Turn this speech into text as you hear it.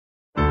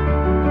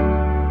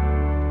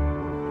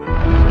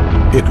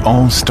It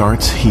all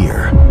starts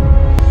here.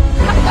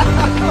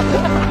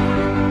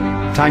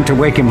 Time to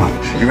wake him up.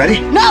 You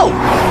ready? No!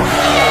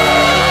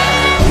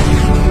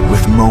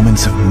 With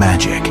moments of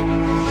magic.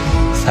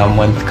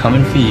 Someone's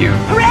coming for you.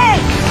 Hooray!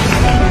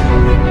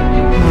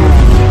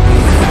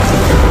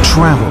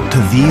 Travel to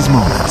these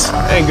moments.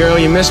 Hey girl,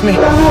 you miss me?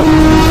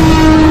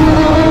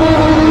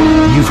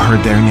 You've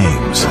heard their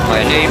names.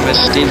 My name is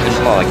Stephen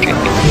Hawking.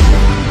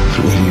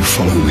 Will you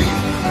follow me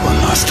one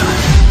last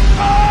time?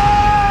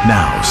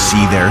 Now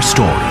see their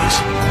stories.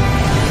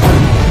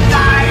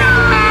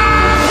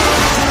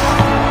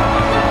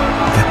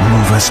 That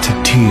move us to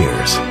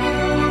tears.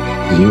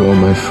 You are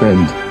my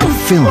friend.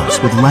 Fill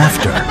us with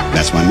laughter.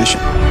 That's my mission.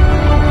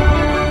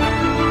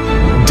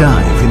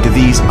 Dive into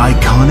these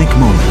iconic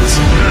moments.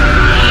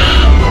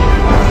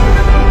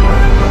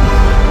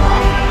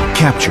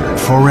 Captured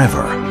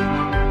forever.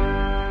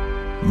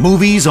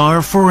 Movies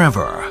are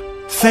forever.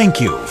 Thank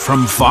you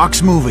from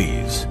Fox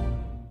Movies.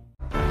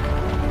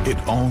 It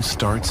all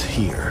starts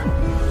here.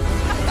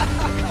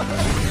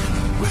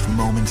 With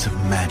moments of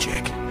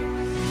magic.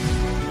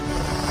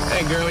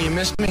 Hey girl, you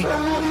missed me?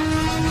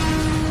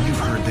 You've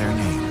heard their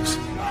names.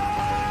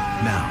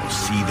 Now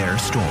see their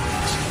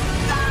stories.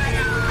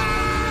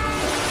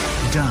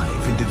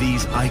 Dive into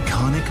these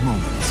iconic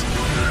moments.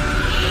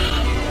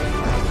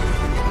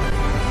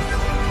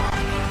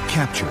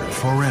 Captured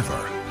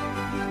forever.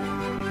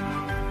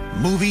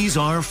 Movies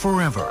are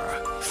forever.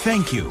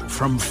 Thank you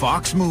from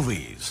Fox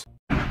Movies.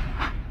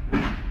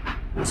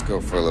 Let's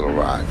go for a little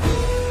ride.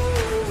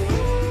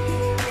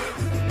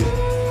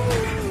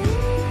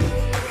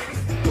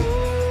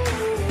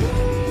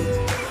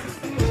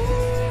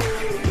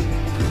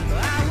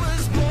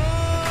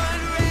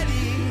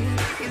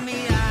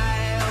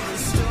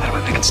 How do I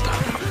make it stop?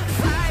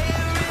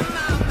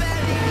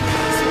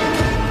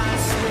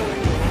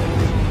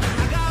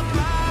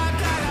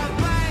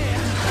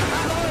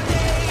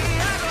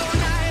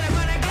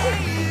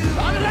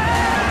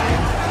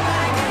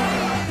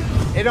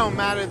 It don't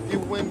matter if you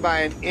win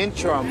by an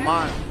inch or a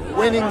mile.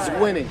 Winning's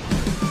winning.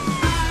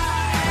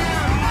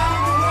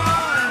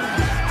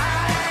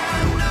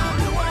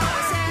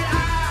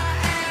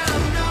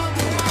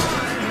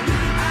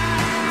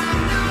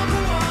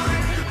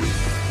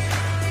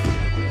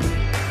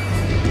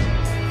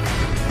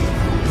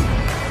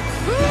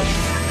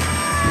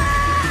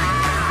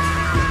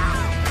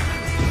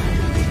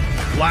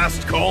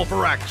 Last call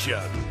for action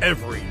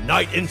every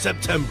night in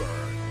September.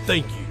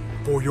 Thank you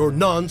for your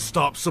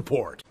non-stop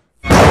support.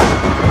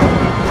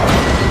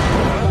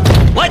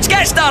 Let's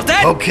get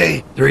started!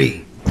 Okay,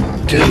 3,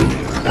 2,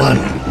 1,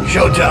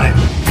 showtime.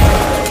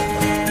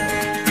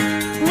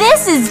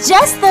 This is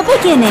just the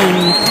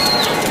beginning.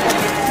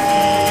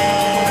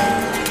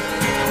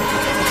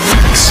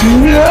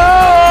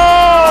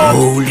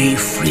 Holy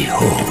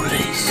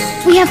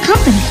frijoles. We have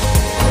company.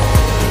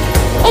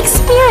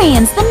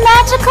 Experience the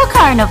magical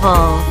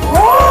carnival.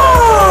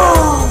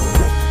 Whoa!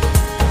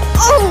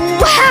 Oh,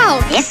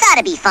 wow! This ought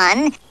to be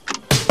fun.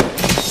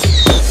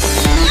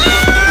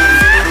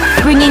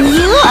 Bringing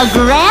you a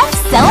grand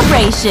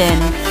celebration.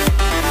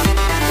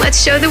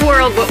 Let's show the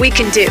world what we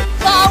can do.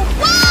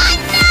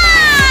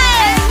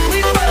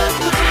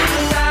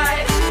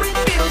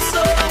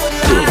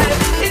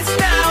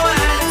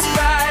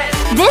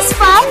 This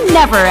fun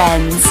never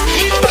ends.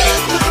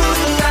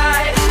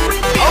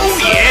 Oh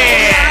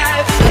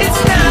yeah!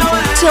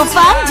 Till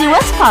fun do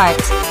us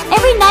part.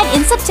 Every night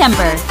in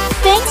September.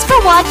 Thanks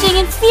for watching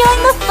and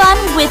feeling the fun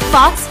with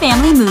Fox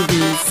Family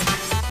Movies.